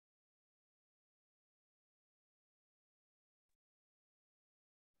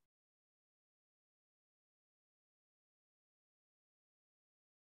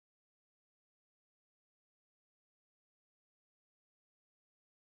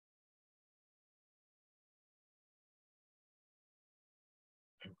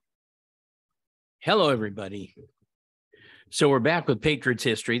Hello, everybody. So we're back with Patriot's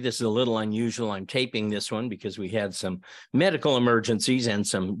History. This is a little unusual. I'm taping this one because we had some medical emergencies and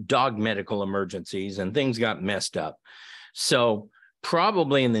some dog medical emergencies, and things got messed up. So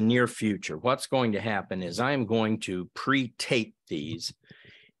probably in the near future, what's going to happen is I'm going to pre-tape these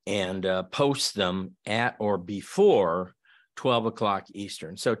and post them at or before 12 o'clock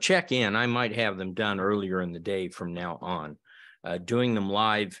Eastern. So check in. I might have them done earlier in the day from now on. Doing them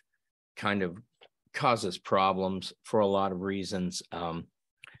live kind of causes problems for a lot of reasons,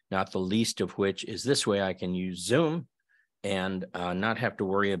 not the least of which is this way I can use Zoom and not have to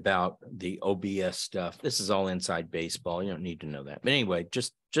worry about the OBS stuff. This is all inside baseball. You don't need to know that. But anyway,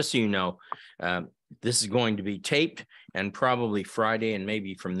 just so you know, this is going to be taped, and probably Friday, and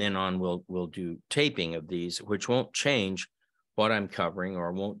maybe from then on we'll do taping of these, which won't change what I'm covering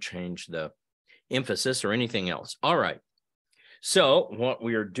or won't change the emphasis or anything else. All right. So what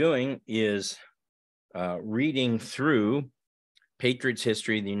we are doing is reading through Patriot's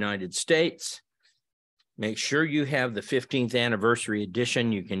History of the United States. Make sure you have the 15th anniversary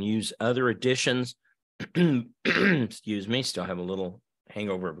edition. You can use other editions. Excuse me, still have a little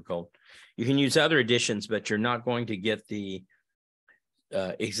hangover of a cold. You can use other editions, but you're not going to get the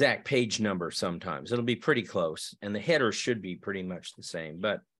exact page number sometimes. It'll be pretty close, and the header should be pretty much the same,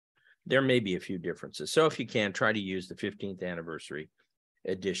 but there may be a few differences. So if you can, try to use the 15th anniversary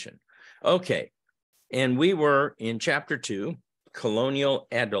edition. Okay. And we were in chapter 2, Colonial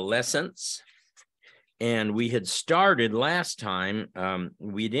Adolescence, and we had started last time,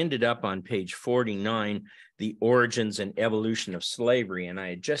 we'd ended up on page 49, the origins and evolution of slavery, and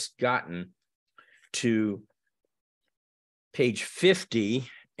I had just gotten to page 50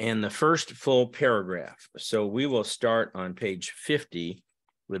 and the first full paragraph. So we will start on page 50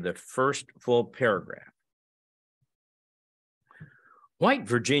 with the first full paragraph. White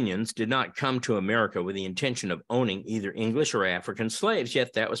Virginians did not come to America with the intention of owning either English or African slaves,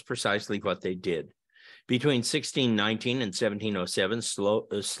 yet that was precisely what they did. Between 1619 and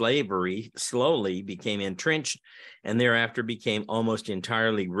 1707, slavery slowly became entrenched and thereafter became almost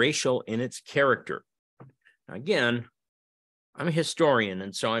entirely racial in its character. Again, I'm a historian,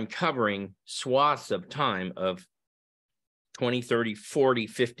 and so I'm covering swaths of time of 20, 30, 40,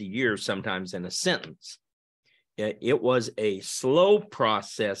 50 years sometimes in a sentence. It was a slow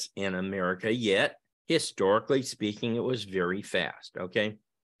process in America, yet historically speaking, it was very fast, okay?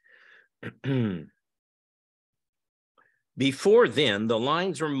 Before then, the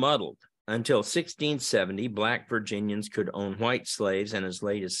lines were muddled. Until 1670, Black Virginians could own white slaves, and as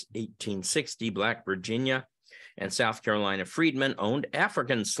late as 1860, Black Virginia and South Carolina freedmen owned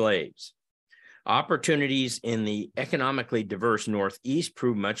African slaves. Opportunities in the economically diverse Northeast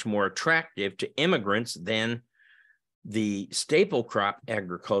proved much more attractive to immigrants than the staple crop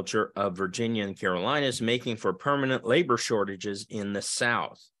agriculture of Virginia and Carolinas, making for permanent labor shortages in the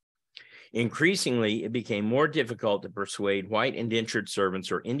South. Increasingly, it became more difficult to persuade white indentured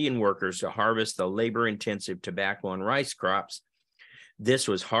servants or Indian workers to harvest the labor-intensive tobacco and rice crops. This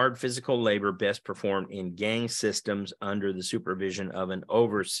was hard physical labor best performed in gang systems under the supervision of an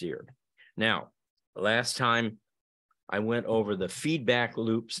overseer. Now, last time I went over the feedback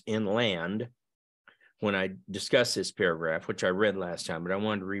loops in land when I discussed this paragraph, which I read last time, but I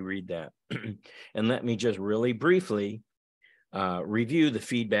wanted to reread that. And let me just really briefly review the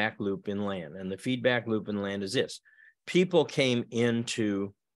feedback loop in land. And the feedback loop in land is this. People came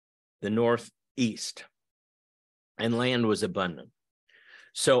into the Northeast and land was abundant.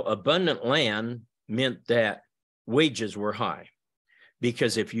 So abundant land meant that wages were high,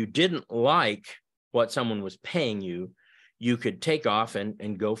 because if you didn't like what someone was paying you, you could take off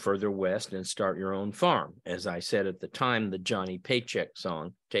and go further west and start your own farm. As I said at the time, the Johnny Paycheck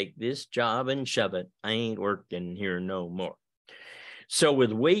song, take this job and shove it, I ain't working here no more. So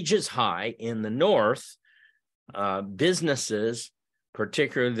with wages high in the North, businesses,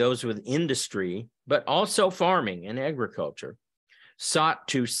 particularly those with industry, but also farming and agriculture, sought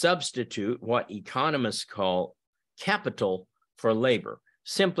to substitute what economists call capital for labor.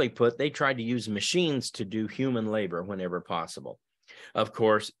 Simply put, they tried to use machines to do human labor whenever possible. Of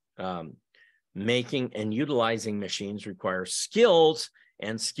course, making and utilizing machines requires skills,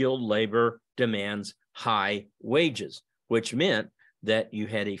 and skilled labor demands high wages, which meant that you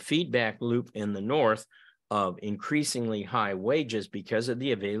had a feedback loop in the North of increasingly high wages because of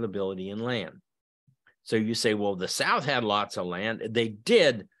the availability in land. So you say, well, the South had lots of land. They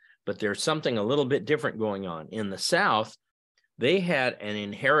did, but there's something a little bit different going on. In the South, they had an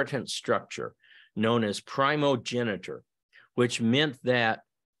inheritance structure known as primogeniture, which meant that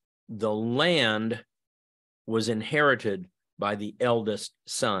the land was inherited by the eldest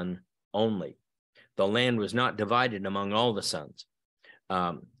son only. the land was not divided among all the sons.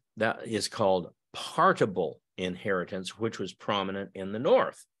 That is called partible inheritance, which was prominent in the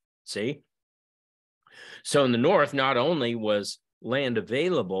North. See? So in the North, not only was land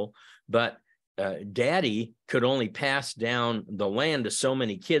available, but daddy could only pass down the land to so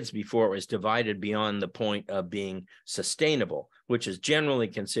many kids before it was divided beyond the point of being sustainable, which is generally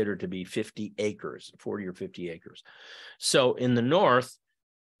considered to be 50 acres, 40 or 50 acres. So in the North,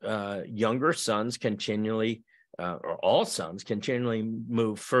 younger sons continually, or all sons continually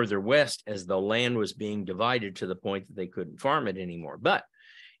move further west as the land was being divided to the point that they couldn't farm it anymore. But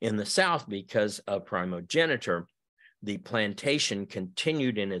in the South, because of primogeniture, the plantation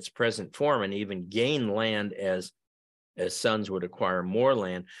continued in its present form and even gained land as sons would acquire more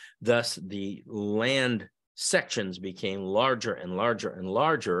land. Thus, the land sections became larger and larger and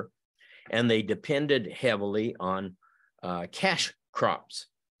larger, and they depended heavily on cash crops,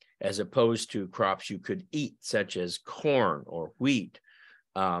 as opposed to crops you could eat, such as corn or wheat,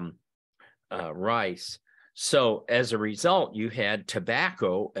 rice. So as a result, you had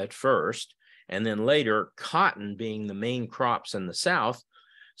tobacco at first, and then later cotton being the main crops in the South.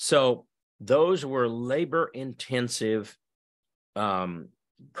 So those were labor-intensive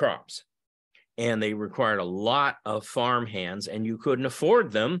crops, and they required a lot of farm hands, and you couldn't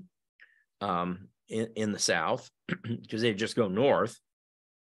afford them in the South because they'd just go north.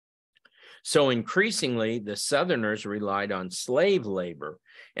 So increasingly, the Southerners relied on slave labor.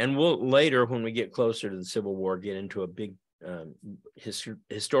 And we'll later, when we get closer to the Civil War, get into a big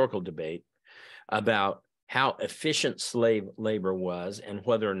historical debate about how efficient slave labor was and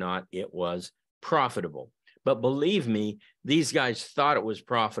whether or not it was profitable. But believe me, these guys thought it was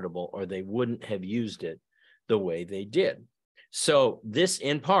profitable, or they wouldn't have used it the way they did. So this,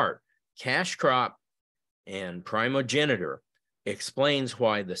 in part, cash crop and primogeniture, explains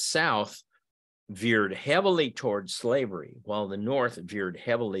why the South veered heavily toward slavery, while the North veered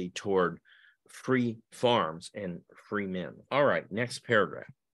heavily toward free farms and free men. All right, next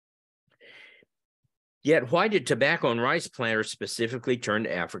paragraph. Yet, why did tobacco and rice planters specifically turn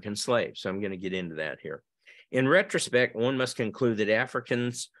to African slaves? So I'm going to get into that here. In retrospect, one must conclude that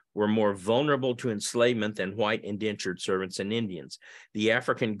Africans were more vulnerable to enslavement than white indentured servants and Indians. The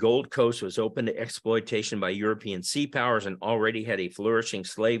African Gold Coast was open to exploitation by European sea powers and already had a flourishing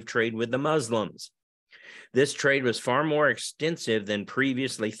slave trade with the Muslims. This trade was far more extensive than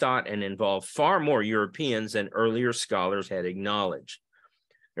previously thought and involved far more Europeans than earlier scholars had acknowledged.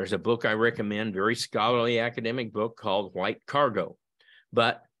 There's a book I recommend, very scholarly academic book called White Cargo,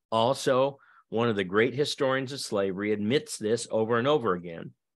 but also one of the great historians of slavery admits this over and over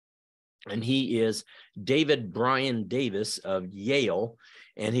again. And he is David Bryan Davis of Yale,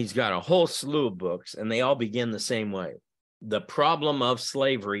 and he's got a whole slew of books, and they all begin the same way. The problem of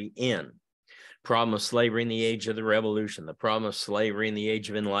slavery in, problem of slavery in the age of the Revolution, the problem of slavery in the age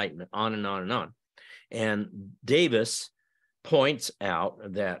of enlightenment, on and on and on. And Davis points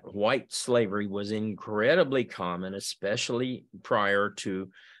out that white slavery was incredibly common, especially prior to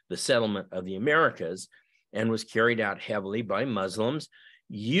the settlement of the Americas, and was carried out heavily by Muslims,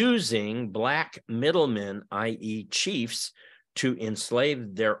 using black middlemen, i.e. chiefs, to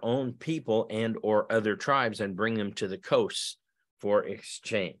enslave their own people and or other tribes and bring them to the coast for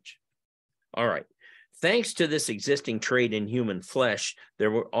exchange. All right. Thanks to this existing trade in human flesh, there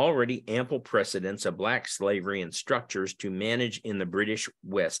were already ample precedents of black slavery and structures to manage in the British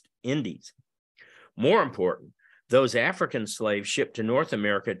West Indies. More important, those African slaves shipped to North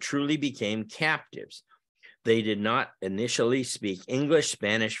America truly became captives. They did not initially speak English,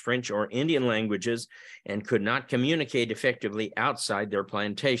 Spanish, French, or Indian languages and could not communicate effectively outside their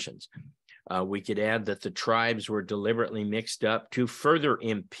plantations. We could add that the tribes were deliberately mixed up to further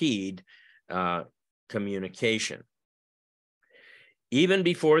impede communication. Even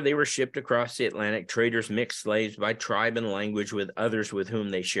before they were shipped across the Atlantic, traders mixed slaves by tribe and language with others with whom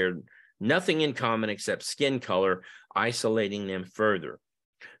they shared nothing in common except skin color, isolating them further.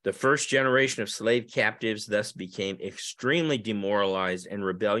 The first generation of slave captives thus became extremely demoralized, and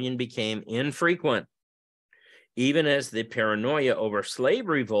rebellion became infrequent, even as the paranoia over slave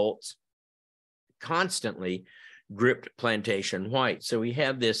revolts constantly gripped plantation whites. So we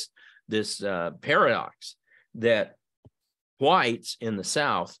have this paradox that whites in the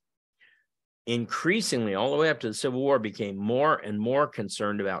South increasingly, all the way up to the Civil War, became more and more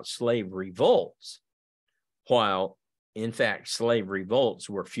concerned about slave revolts, while in fact slave revolts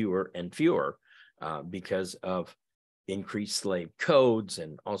were fewer and fewer because of increased slave codes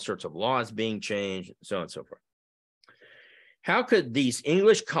and all sorts of laws being changed, and so on and so forth. How could these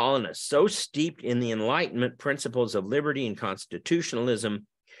English colonists, so steeped in the Enlightenment principles of liberty and constitutionalism,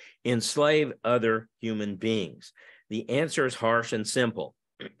 enslave other human beings? The answer is harsh and simple.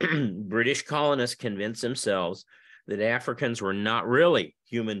 British colonists convinced themselves that Africans were not really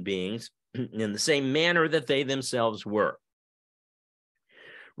human beings in the same manner that they themselves were.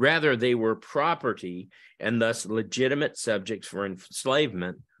 Rather, they were property and thus legitimate subjects for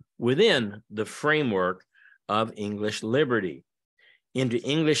enslavement within the framework of English liberty. Into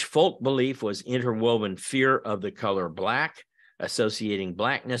English folk belief was interwoven fear of the color black, associating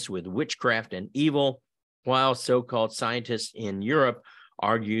blackness with witchcraft and evil, while so-called scientists in Europe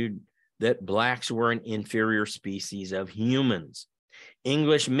argued that blacks were an inferior species of humans.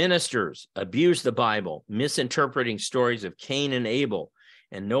 English ministers abused the Bible, misinterpreting stories of Cain and Abel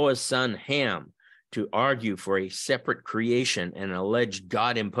and Noah's son Ham to argue for a separate creation and alleged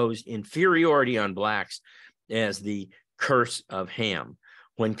God-imposed inferiority on blacks as the curse of Ham.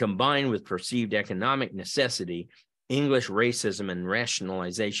 When combined with perceived economic necessity, English racism and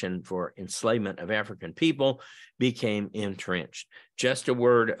rationalization for enslavement of African people became entrenched. Just a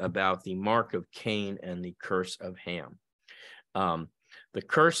word about the mark of Cain and the curse of Ham. The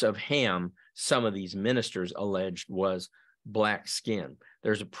curse of Ham, some of these ministers alleged, was black skin.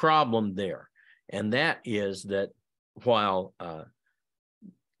 There's a problem there, and that is that while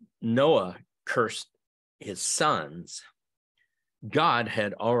Noah cursed his sons, God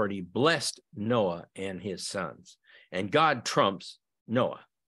had already blessed Noah and his sons, and God trumps Noah.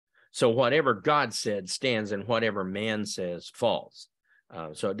 So whatever God said stands, and whatever man says falls.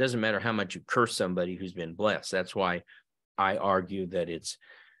 So it doesn't matter how much you curse somebody who's been blessed. That's why I argue that it's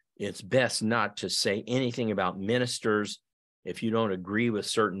best not to say anything about ministers. If you don't agree with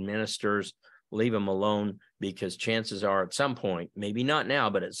certain ministers, leave them alone, because chances are at some point, maybe not now,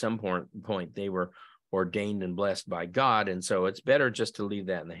 but at some point they were ordained and blessed by God. And so it's better just to leave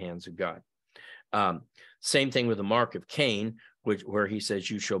that in the hands of God. Same thing with the mark of Cain, where he says,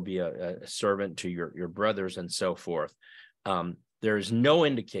 you shall be a servant to your brothers and so forth. There is no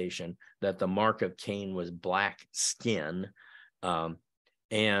indication that the mark of Cain was black skin.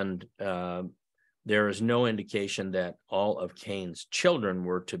 And there is no indication that all of Cain's children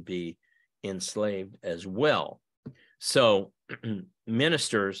were to be enslaved as well. So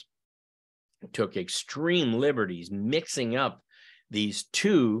ministers took extreme liberties mixing up these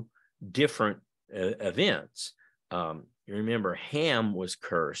two different events. You remember, Ham was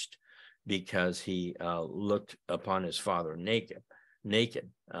cursed because he looked upon his father naked.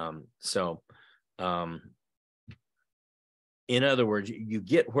 In other words, you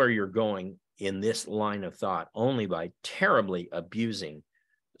get where you're going in this line of thought only by terribly abusing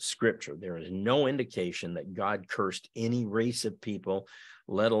Scripture. There is no indication that God cursed any race of people,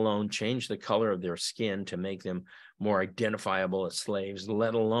 let alone change the color of their skin to make them more identifiable as slaves,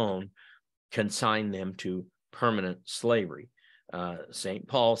 let alone consign them to permanent slavery. St.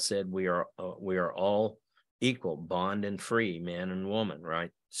 Paul said we are all equal, bond and free, man and woman, right?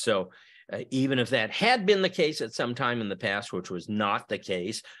 So even if that had been the case at some time in the past, which was not the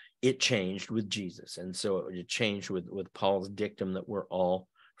case, it changed with Jesus. And so it changed with Paul's dictum that we're all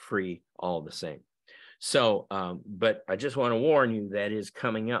free, all the same. So, but I just want to warn you, that is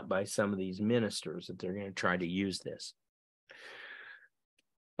coming up by some of these ministers, that they're going to try to use this.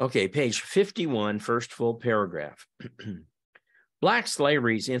 Okay, page 51, first full paragraph. Black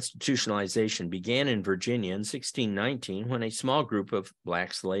slavery's institutionalization began in Virginia in 1619 when a small group of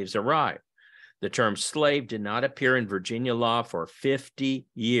black slaves arrived. The term slave did not appear in Virginia law for 50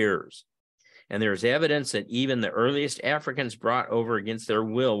 years. And there's evidence that even the earliest Africans brought over against their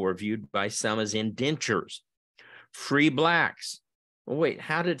will were viewed by some as indentures. Free blacks. Well, wait,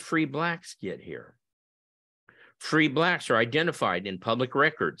 how did free blacks get here? Free blacks are identified in public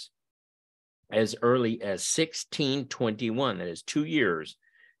records as early as 1621, that is 2 years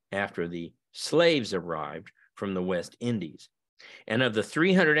after the slaves arrived from the West Indies. And of the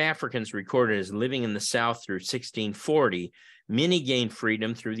 300 Africans recorded as living in the South through 1640, many gained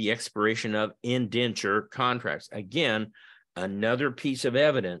freedom through the expiration of indenture contracts. Again, another piece of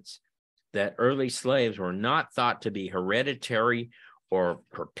evidence that early slaves were not thought to be hereditary or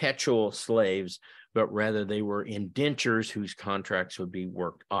perpetual slaves, but rather they were indentures whose contracts would be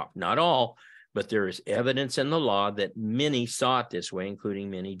worked off. Not all, but there is evidence in the law that many saw it this way,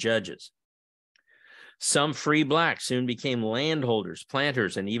 including many judges. Some free blacks soon became landholders,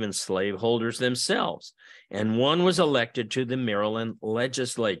 planters, and even slaveholders themselves, and one was elected to the Maryland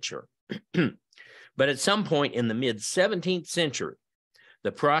legislature. But at some point in the mid-17th century,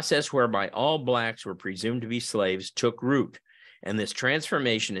 the process whereby all blacks were presumed to be slaves took root, and this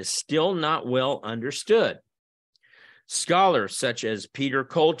transformation is still not well understood. Scholars such as Peter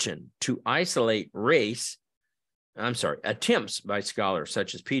Colchin, to isolate race, attempts by scholars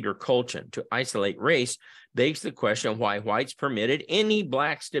such as Peter Colchin to isolate race begs the question of why whites permitted any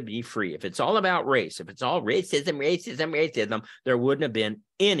blacks to be free. If it's all about race, if it's all racism, there wouldn't have been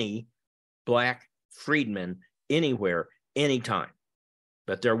any black freedmen anywhere, anytime.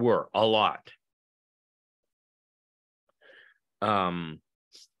 But there were a lot.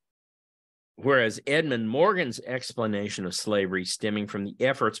 Whereas Edmund Morgan's explanation of slavery stemming from the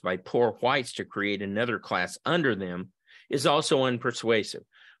efforts by poor whites to create another class under them is also unpersuasive.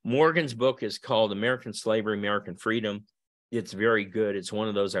 Morgan's book is called American Slavery, American Freedom. It's very good. It's one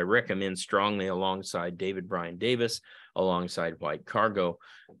of those I recommend strongly alongside David Bryan Davis, alongside White Cargo.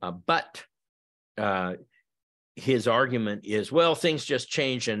 But his argument is, well, things just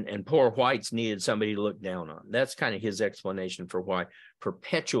changed and poor whites needed somebody to look down on. That's kind of his explanation for why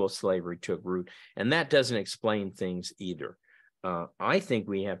perpetual slavery took root. And that doesn't explain things either. I think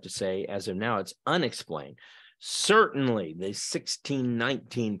we have to say, as of now, it's unexplained. Certainly, the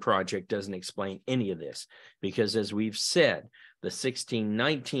 1619 Project doesn't explain any of this, because as we've said, the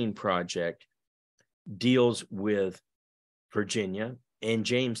 1619 Project deals with Virginia and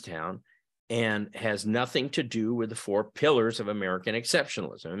Jamestown and has nothing to do with the 4 pillars of American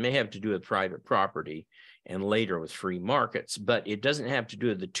exceptionalism. It may have to do with private property and later with free markets, but it doesn't have to do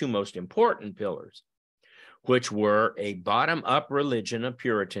with the 2 most important pillars, which were a bottom-up religion of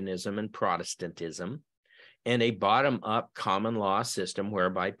Puritanism and Protestantism, and a bottom-up common law system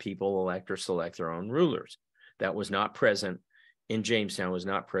whereby people elect or select their own rulers. That was not present in Jamestown, was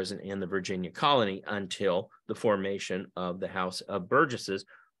not present in the Virginia colony until the formation of the House of Burgesses,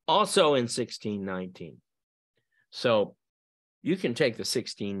 also in 1619. So you can take the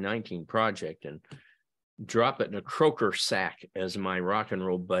 1619 Project and drop it in a croaker sack, as my rock and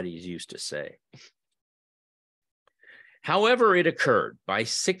roll buddies used to say. However it occurred, by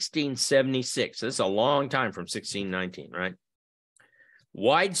 1676, this is a long time from 1619, right?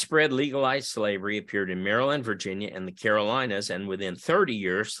 Widespread legalized slavery appeared in Maryland, Virginia, and the Carolinas, and within 30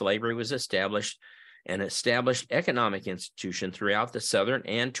 years, slavery was established, an established economic institution throughout the southern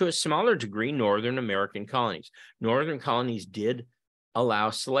and, to a smaller degree, northern American colonies. Northern colonies did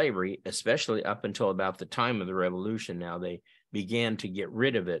allow slavery, especially up until about the time of the Revolution. Now they began to get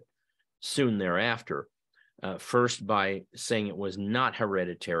rid of it soon thereafter. First by saying it was not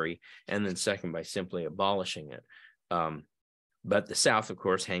hereditary, and then second by simply abolishing it. But the South, of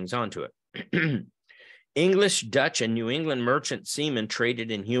course, hangs on to it. English, Dutch, and New England merchant seamen traded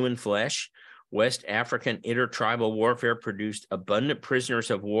in human flesh. West African intertribal warfare produced abundant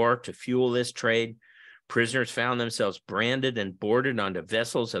prisoners of war to fuel this trade. Prisoners found themselves branded and boarded onto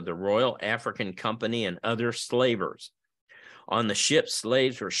vessels of the Royal African Company and other slavers. On the ship,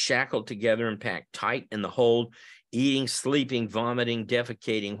 slaves were shackled together and packed tight in the hold, eating, sleeping, vomiting,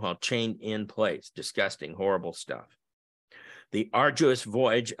 defecating while chained in place. Disgusting, horrible stuff. The arduous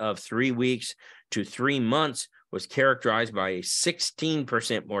voyage of 3 weeks to 3 months was characterized by a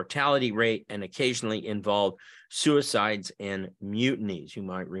 16% mortality rate and occasionally involved suicides and mutinies. You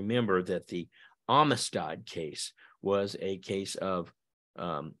might remember that the Amistad case was a case of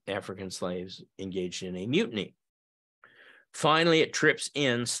African slaves engaged in a mutiny. Finally, at trip's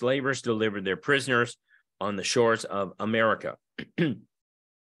end, slavers delivered their prisoners on the shores of America.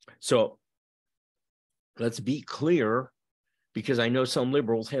 So let's be clear, because I know some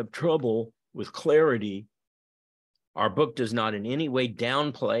liberals have trouble with clarity. Our book does not in any way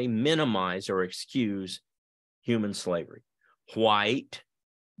downplay, minimize, or excuse human slavery. White,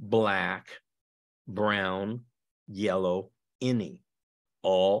 black, brown, yellow, any.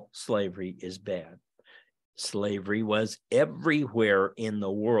 All slavery is bad. Slavery was everywhere in the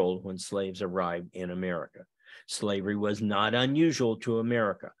world when slaves arrived in America. Slavery was not unusual to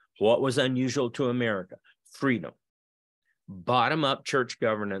America. What was unusual to America? Freedom. Bottom-up church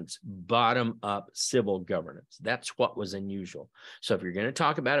governance, bottom-up civil governance. That's what was unusual. So if you're going to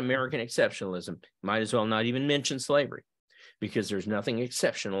talk about American exceptionalism, might as well not even mention slavery, because there's nothing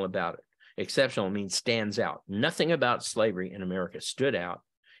exceptional about it. Exceptional means stands out. Nothing about slavery in America stood out.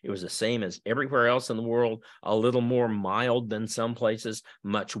 It was the same as everywhere else in the world, a little more mild than some places,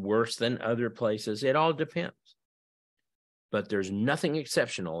 much worse than other places. It all depends. But there's nothing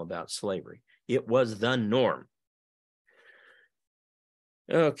exceptional about slavery. It was the norm.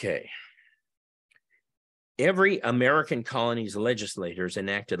 Okay. Every American colony's legislators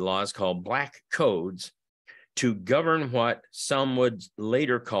enacted laws called Black Codes to govern what some would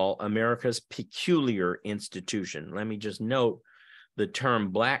later call America's peculiar institution. Let me just note, the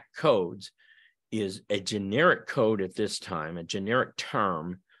term Black Codes is a generic code at this time, a generic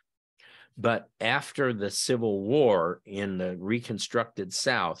term But after the Civil War in the reconstructed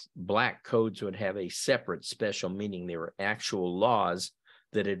South, black codes would have a separate special meaning. They were actual laws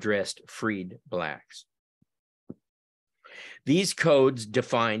that addressed freed blacks. These codes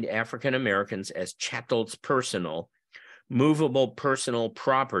defined African Americans as chattels personal, movable personal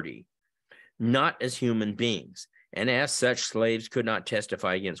property, not as human beings. And as such, slaves could not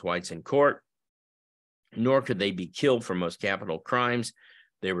testify against whites in court, nor could they be killed for most capital crimes.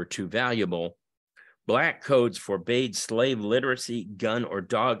 They were too valuable. Black codes forbade slave literacy, gun or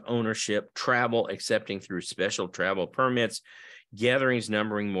dog ownership, travel, excepting through special travel permits, gatherings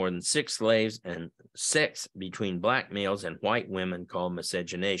numbering more than 6 slaves, and sex between black males and white women called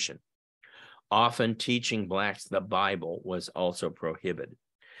miscegenation. Often teaching blacks the Bible was also prohibited.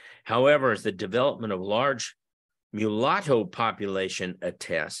 However, as the development of large mulatto population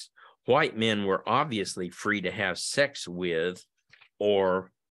attests, white men were obviously free to have sex with,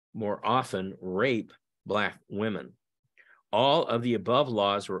 or more often rape, black women. All of the above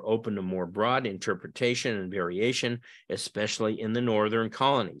laws were open to more broad interpretation and variation, especially in the northern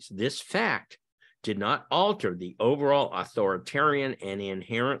colonies. This fact did not alter the overall authoritarian and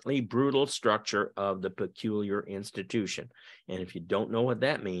inherently brutal structure of the peculiar institution. And if you don't know what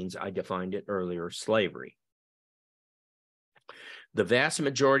that means, I defined it earlier: slavery. The vast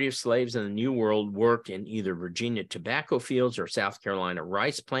majority of slaves in the New World worked in either Virginia tobacco fields or South Carolina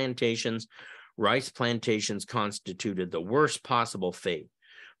rice plantations. Rice plantations constituted the worst possible fate,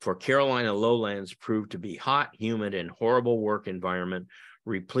 for Carolina lowlands proved to be hot, humid, and horrible work environment,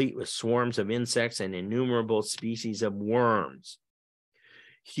 replete with swarms of insects and innumerable species of worms.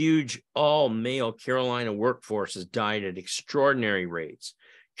 Huge all-male Carolina workforces died at extraordinary rates.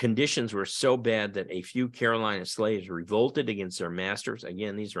 Conditions were so bad that a few Carolina slaves revolted against their masters.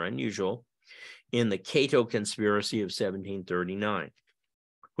 Again, these are unusual. In the Cato Conspiracy of 1739,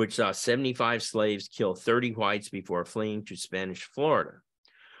 which saw 75 slaves kill 30 whites before fleeing to Spanish Florida.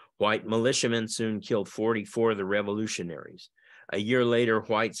 White militiamen soon killed 44 of the revolutionaries. A year later,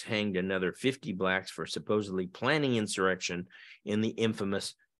 whites hanged another 50 blacks for supposedly planning insurrection in the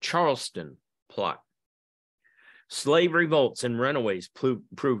infamous Charleston plot. Slave revolts and runaways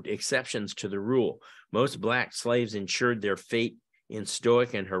proved exceptions to the rule. Most black slaves ensured their fate in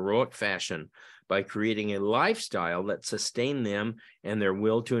stoic and heroic fashion by creating a lifestyle that sustained them and their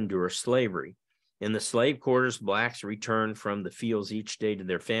will to endure slavery. In the slave quarters, blacks returned from the fields each day to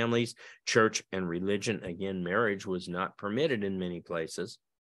their families, church, and religion. Again, marriage was not permitted in many places.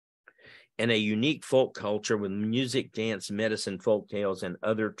 And a unique folk culture with music, dance, medicine, folk tales, and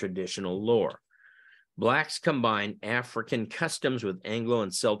other traditional lore. Blacks combined African customs with Anglo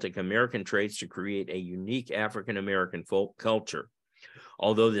and Celtic American traits to create a unique African American folk culture.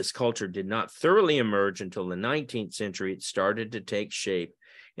 Although this culture did not thoroughly emerge until the 19th century, it started to take shape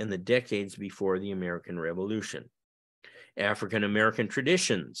in the decades before the American Revolution. African American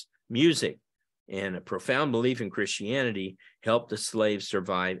traditions, music, and a profound belief in Christianity helped the slaves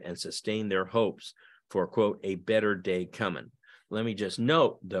survive and sustain their hopes for, quote, a better day coming. Let me just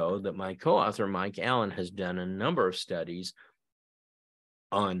note, though, that my co-author, Mike Allen, has done a number of studies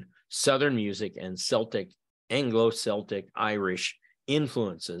on Southern music and Celtic, Anglo-Celtic, Irish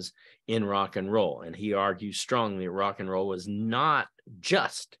influences in rock and roll. And he argues strongly that rock and roll was not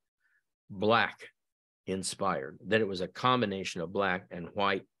just black inspired, that it was a combination of black and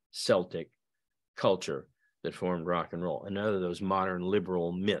white Celtic culture that formed rock and roll. Another of those modern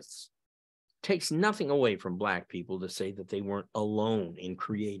liberal myths. Takes nothing away from black people to say that they weren't alone in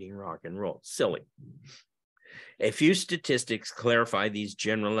creating rock and roll. Silly. A few statistics clarify these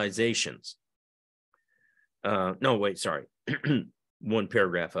generalizations. One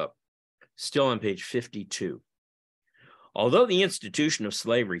paragraph up. Still on page 52. Although the institution of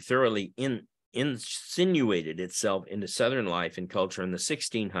slavery thoroughly insinuated itself into Southern life and culture in the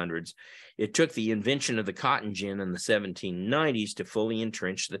 1600s, it took the invention of the cotton gin in the 1790s to fully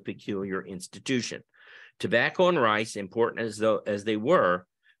entrench the peculiar institution. Tobacco and rice, important as they were,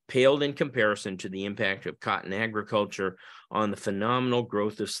 paled in comparison to the impact of cotton agriculture on the phenomenal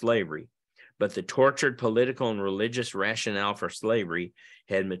growth of slavery. But the tortured political and religious rationale for slavery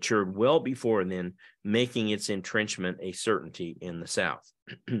had matured well before then, making its entrenchment a certainty in the South.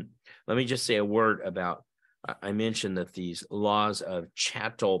 Let me just say a word about, I mentioned that these laws of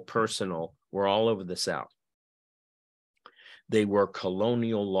chattel personal were all over the South. They were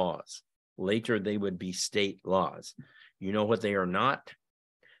colonial laws. Later, they would be state laws. You know what they are not?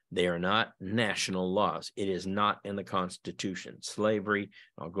 They are not national laws. It is not in the Constitution. Slavery,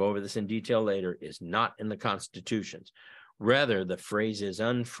 I'll go over this in detail later, is not in the constitutions. Rather, the phrase is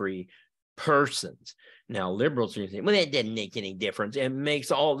unfree persons. Now, liberals are saying, well, that doesn't make any difference. It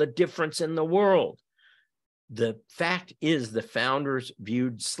makes all the difference in the world. The fact is, the founders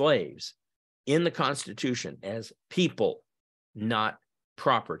viewed slaves in the Constitution as people, not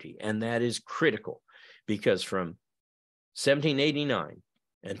property. And that is critical, because from 1789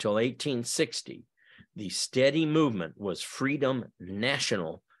 until 1860, the steady movement was freedom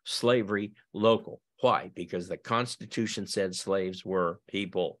national, slavery local. Why? Because the Constitution said slaves were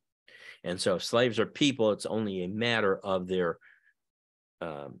people. And so if slaves are people, it's only a matter of their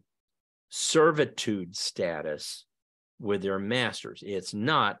servitude status with their masters. It's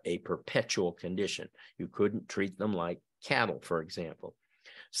not a perpetual condition. You couldn't treat them like cattle, for example.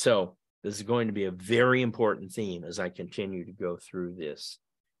 So this is going to be a very important theme as I continue to go through this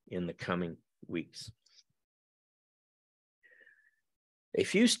in the coming weeks. A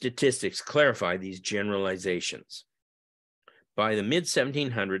few statistics clarify these generalizations. By the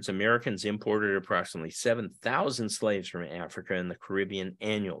mid-1700s, Americans imported approximately 7,000 slaves from Africa and the Caribbean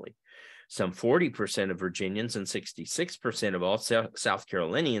annually. Some 40% of Virginians and 66% of all South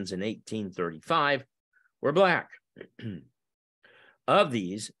Carolinians in 1835 were Black. Of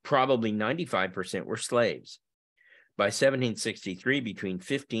these, probably 95% were slaves. By 1763, between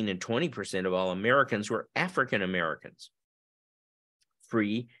 15 and 20% of all Americans were African Americans,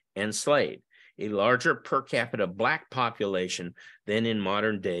 free and slave, a larger per capita Black population than in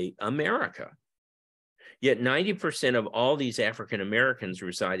modern day America. Yet 90% of all these African Americans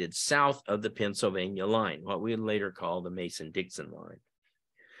resided south of the Pennsylvania line, what we would later call the Mason-Dixon line.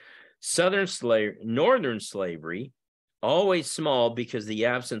 Northern slavery, always small because the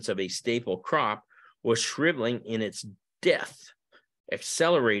absence of a staple crop, was shriveling in its death,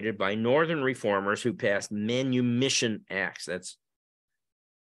 accelerated by Northern reformers who passed manumission acts, that's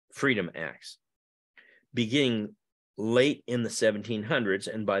freedom acts, beginning late in the 1700s,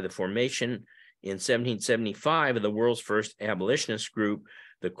 and by the formation in 1775 of the world's first abolitionist group,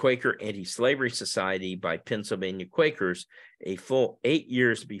 the Quaker Anti-Slavery Society by Pennsylvania Quakers, a full 8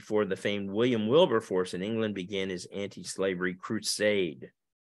 years before the famed William Wilberforce in England began his anti-slavery crusade.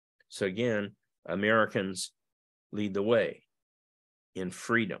 So again, Americans lead the way in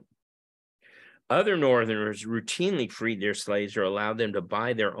freedom. Other Northerners routinely freed their slaves or allowed them to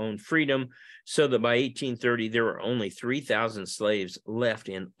buy their own freedom, so that by 1830, there were only 3,000 slaves left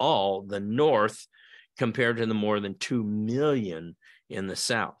in all the North compared to the more than 2 million in the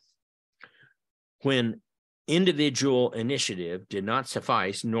South. When individual initiative did not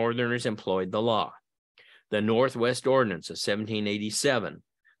suffice, Northerners employed the law. The Northwest Ordinance of 1787,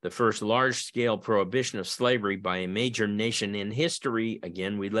 the first large-scale prohibition of slavery by a major nation in history,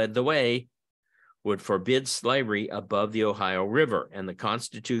 again, we led the way, would forbid slavery above the Ohio River, and the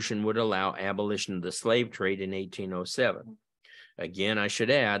Constitution would allow abolition of the slave trade in 1807. Again, I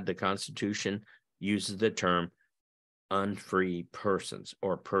should add, the Constitution uses the term unfree persons,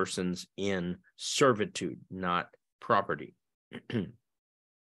 or persons in servitude, not property.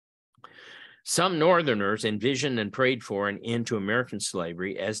 Some Northerners envisioned and prayed for an end to American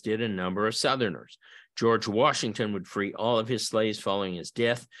slavery, as did a number of Southerners. George Washington would free all of his slaves following his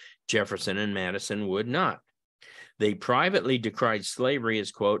death. Jefferson and Madison would not. They privately decried slavery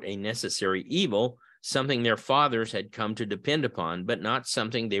as, quote, a necessary evil, something their fathers had come to depend upon, but not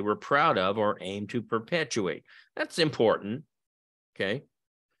something they were proud of or aimed to perpetuate. That's important, okay?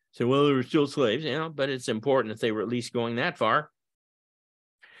 So, well, they were still slaves, yeah, but it's important if they were at least going that far.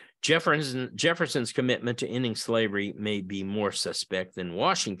 Jefferson's commitment to ending slavery may be more suspect than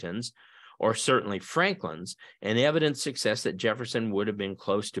Washington's, or certainly Franklin's, and evident success that Jefferson would have been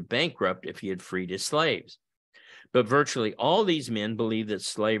close to bankrupt if he had freed his slaves. But virtually all these men believed that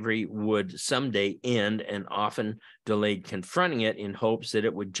slavery would someday end, and often delayed confronting it in hopes that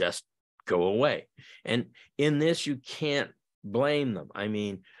it would just go away. And in this, you can't blame them. I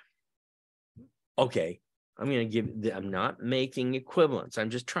mean, okay, I'm not making equivalents.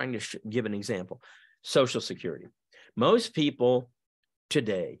 I'm just trying to give an example. Social Security. Most people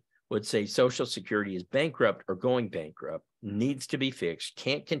today would say Social Security is bankrupt or going bankrupt, needs to be fixed,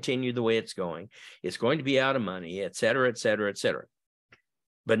 can't continue the way it's going to be out of money, et cetera, et cetera, et cetera.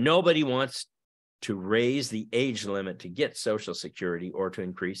 But nobody wants to raise the age limit to get Social Security or to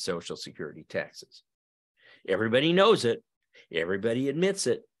increase Social Security taxes. Everybody knows it. Everybody admits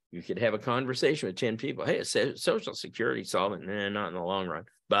it. You could have a conversation with 10 people. Hey, it's Social Security solvent. Nah, not in the long run.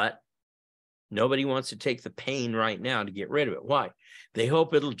 But nobody wants to take the pain right now to get rid of it. Why? They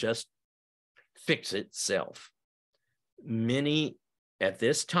hope it'll just fix itself. Many at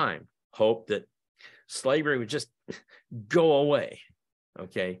this time hope that slavery would just go away,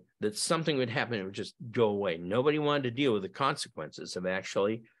 okay? That something would happen, it would just go away. Nobody wanted to deal with the consequences of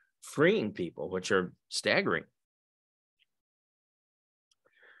actually freeing people, which are staggering.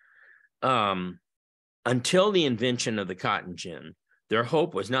 Until the invention of the cotton gin, their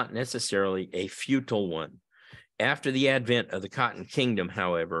hope was not necessarily a futile one. After the advent of the Cotton Kingdom,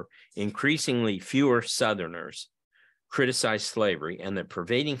 however, increasingly fewer Southerners criticized slavery, and the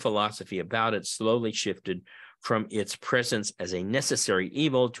pervading philosophy about it slowly shifted from its presence as a necessary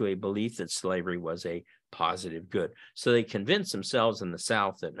evil to a belief that slavery was a positive good. So they convinced themselves in the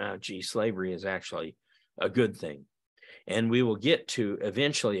South that, no, gee, slavery is actually a good thing. And we will get to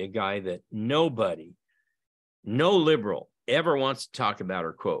eventually a guy that nobody, no liberal ever wants to talk about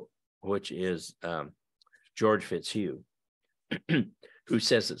or quote, which is George Fitzhugh, who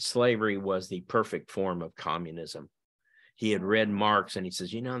says that slavery was the perfect form of communism. He had read Marx, and he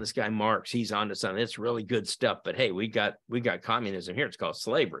says, you know, this guy Marx, he's onto something. It's really good stuff. But hey, we got communism here. It's called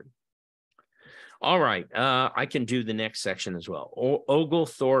slavery. All right, I can do the next section as well.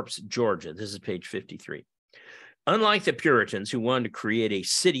 Oglethorpe's Georgia. This is page 53. Unlike the Puritans, who wanted to create a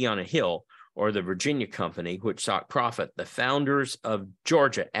city on a hill, or the Virginia Company, which sought profit, the founders of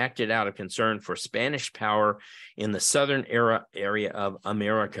Georgia acted out of concern for Spanish power in the southern area of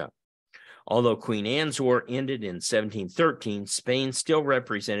America. Although Queen Anne's War ended in 1713, Spain still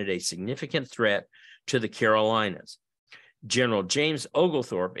represented a significant threat to the Carolinas. General James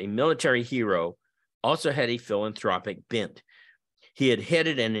Oglethorpe, a military hero, also had a philanthropic bent. He had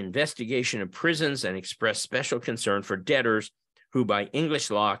headed an investigation of prisons and expressed special concern for debtors who by English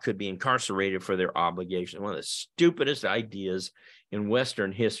law could be incarcerated for their obligations. One of the stupidest ideas in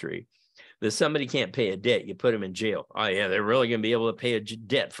Western history, that somebody can't pay a debt, you put them in jail. Oh yeah, they're really going to be able to pay a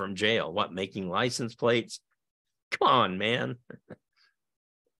debt from jail. What, making license plates? Come on, man.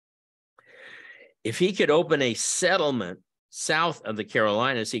 If he could open a settlement south of the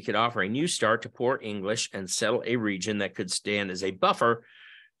Carolinas, he could offer a new start to poor English and settle a region that could stand as a buffer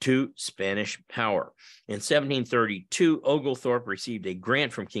to Spanish power. In 1732, Oglethorpe received a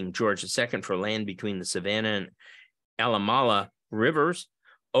grant from King George II for land between the Savannah and Alamala rivers.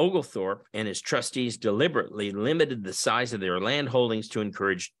 Oglethorpe and his trustees deliberately limited the size of their land holdings to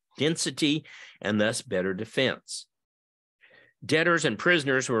encourage density and thus better defense. Debtors and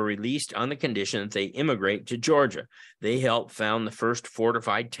prisoners were released on the condition that they immigrate to Georgia. They helped found the first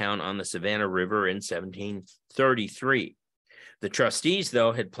fortified town on the Savannah River in 1733. The trustees,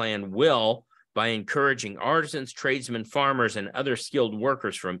 though, had planned well by encouraging artisans, tradesmen, farmers, and other skilled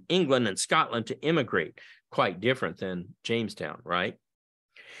workers from England and Scotland to immigrate. Quite different than Jamestown, right?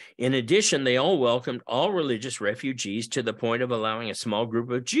 In addition, they all welcomed all religious refugees to the point of allowing a small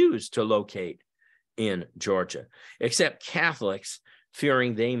group of Jews to locate in Georgia, except Catholics,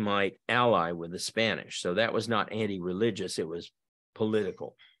 fearing they might ally with the Spanish. So that was not anti-religious, it was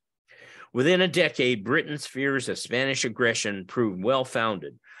political. Within a decade, Britain's fears of Spanish aggression proved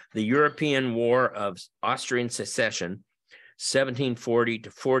well-founded. The European War of Austrian Succession, 1740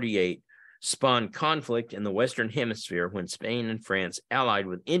 to 48, spawned conflict in the Western Hemisphere when Spain and France allied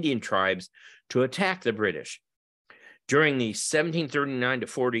with Indian tribes to attack the British. During the 1739 to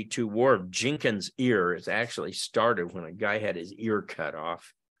 42 War of Jenkins' Ear, it actually started when a guy had his ear cut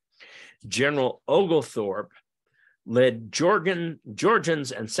off. General Oglethorpe led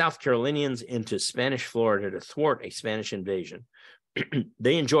Georgians and South Carolinians into Spanish Florida to thwart a Spanish invasion.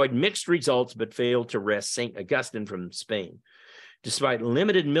 They enjoyed mixed results, but failed to wrest St. Augustine from Spain. Despite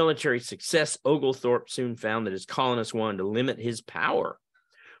limited military success, Oglethorpe soon found that his colonists wanted to limit his power.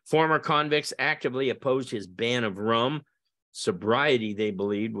 Former convicts actively opposed his ban of rum. Sobriety, they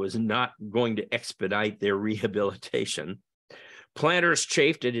believed, was not going to expedite their rehabilitation. Planters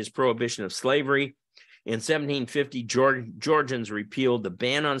chafed at his prohibition of slavery. In 1750, Georgians repealed the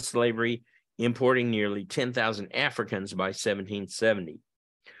ban on slavery, importing nearly 10,000 Africans by 1770.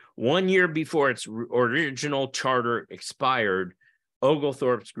 1 year before its original charter expired,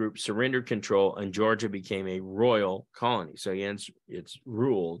 Oglethorpe's group surrendered control and Georgia became a royal colony. So it's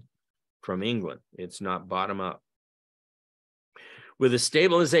ruled from England. It's not bottom up. With the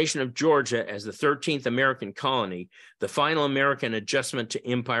stabilization of Georgia as the 13th American colony, the final American adjustment to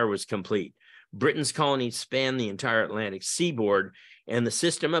empire was complete. Britain's colonies spanned the entire Atlantic seaboard, and the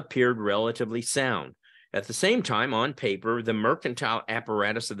system appeared relatively sound. At the same time, on paper, the mercantile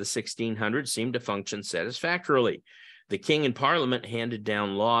apparatus of the 1600s seemed to function satisfactorily. The king and parliament handed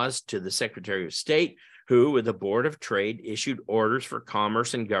down laws to the Secretary of State, who, with the Board of Trade, issued orders for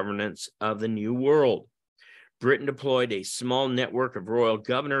commerce and governance of the New World. Britain deployed a small network of royal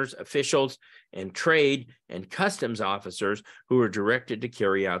governors, officials, and trade and customs officers who were directed to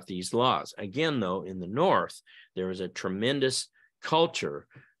carry out these laws. Again, though, in the North, there was a tremendous culture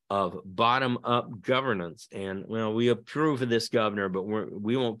of bottom-up governance. And, well, we approve of this governor, but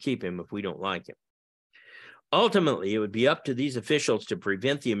we won't keep him if we don't like him. Ultimately, it would be up to these officials to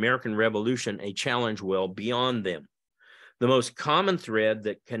prevent the American Revolution, a challenge well beyond them. The most common thread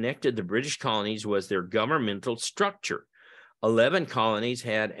that connected the British colonies was their governmental structure. 11 colonies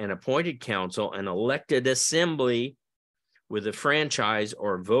had an appointed council, an elected assembly with a franchise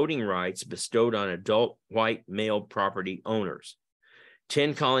or voting rights bestowed on adult white male property owners.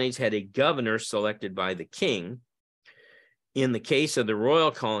 10 colonies had a governor selected by the king. In the case of the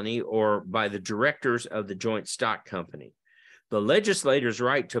royal colony, or by the directors of the joint stock company. The legislator's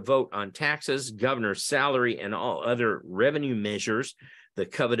right to vote on taxes, governor's salary, and all other revenue measures, the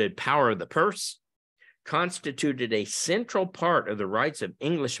coveted power of the purse, constituted a central part of the rights of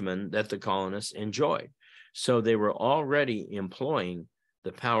Englishmen that the colonists enjoyed. So they were already employing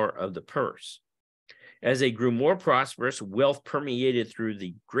the power of the purse. As they grew more prosperous, wealth permeated through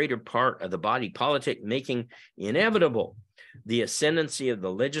the greater part of the body politic, making inevitable the ascendancy of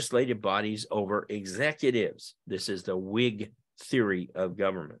the legislative bodies over executives. This is the Whig theory of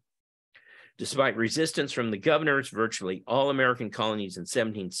government. Despite resistance from the governors, virtually all American colonies in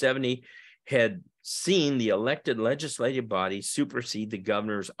 1770 had seen the elected legislative body supersede the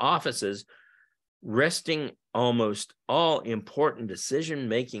governor's offices, wresting almost all important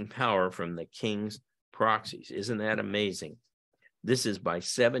decision-making power from the king's proxies. Isn't that amazing? This is by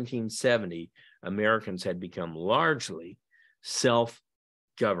 1770, Americans had become largely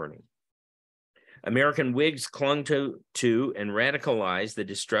self-governing. American Whigs clung to and radicalized the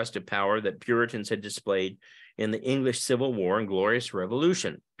distrust of power that Puritans had displayed in the English Civil War and Glorious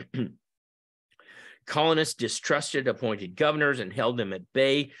Revolution. Colonists distrusted appointed governors and held them at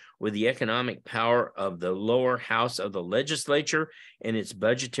bay with the economic power of the lower house of the legislature and its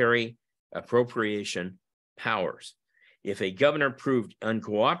budgetary appropriation powers. If a governor proved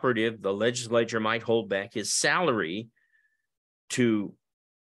uncooperative, the legislature might hold back his salary to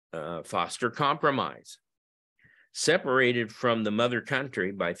foster compromise. Separated from the mother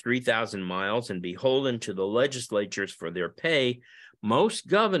country by 3,000 miles and beholden to the legislatures for their pay, most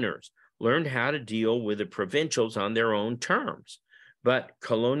governors learned how to deal with the provincials on their own terms. But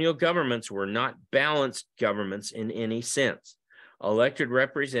colonial governments were not balanced governments in any sense. Elected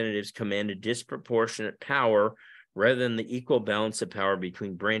representatives commanded disproportionate power rather than the equal balance of power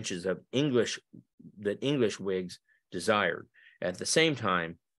between branches of English that English Whigs desired. At the same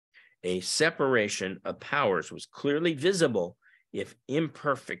time, a separation of powers was clearly visible, if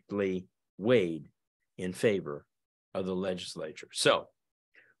imperfectly weighed in favor of the legislature. So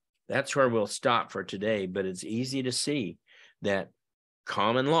that's where we'll stop for today, but it's easy to see that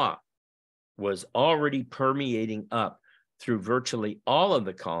common law was already permeating up through virtually all of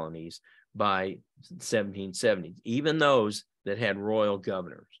the colonies by 1770, even those that had royal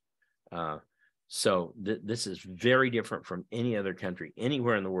governors. So this is very different from any other country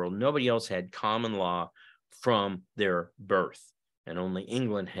anywhere in the world. Nobody else had common law from their birth, and only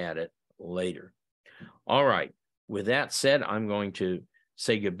England had it later. All right. With that said, I'm going to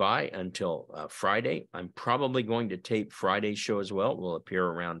say goodbye until Friday. I'm probably going to tape Friday's show as well. It will appear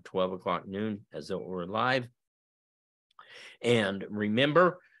around 12 o'clock noon as though we're live. And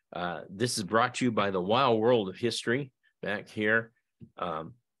remember, this is brought to you by the Wild World of History back here.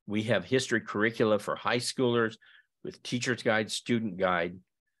 We have history curricula for high schoolers with teacher's guide, student guide,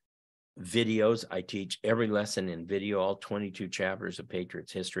 videos. I teach every lesson in video, all 22 chapters of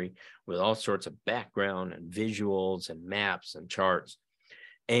Patriot's history with all sorts of background and visuals and maps and charts.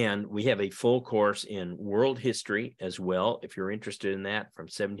 And we have a full course in world history as well, if you're interested in that, from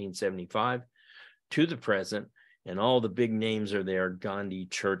 1775 to the present. And all the big names are there: Gandhi,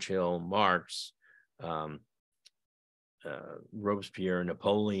 Churchill, Marx, Robespierre,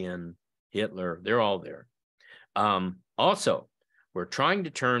 Napoleon, Hitler. They're all there. Also, we're trying to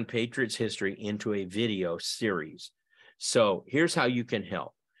turn Patriot's history into a video series. So here's how you can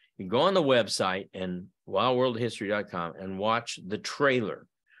help. You can go on the website and wildworldhistory.com and watch the trailer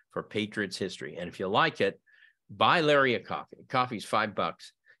for Patriot's history. And if you like it, buy Larry a coffee. Coffee's $5.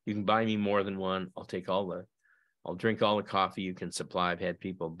 You can buy me more than one. I'll drink all the coffee you can supply. I've had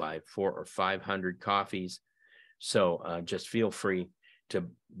people buy 400 or 500 coffees. So just feel free to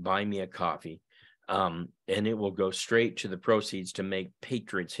buy me a coffee. And it will go straight to the proceeds to make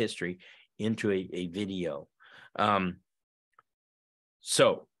Patriot's history into a video.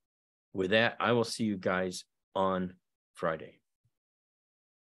 So with that, I will see you guys on Friday.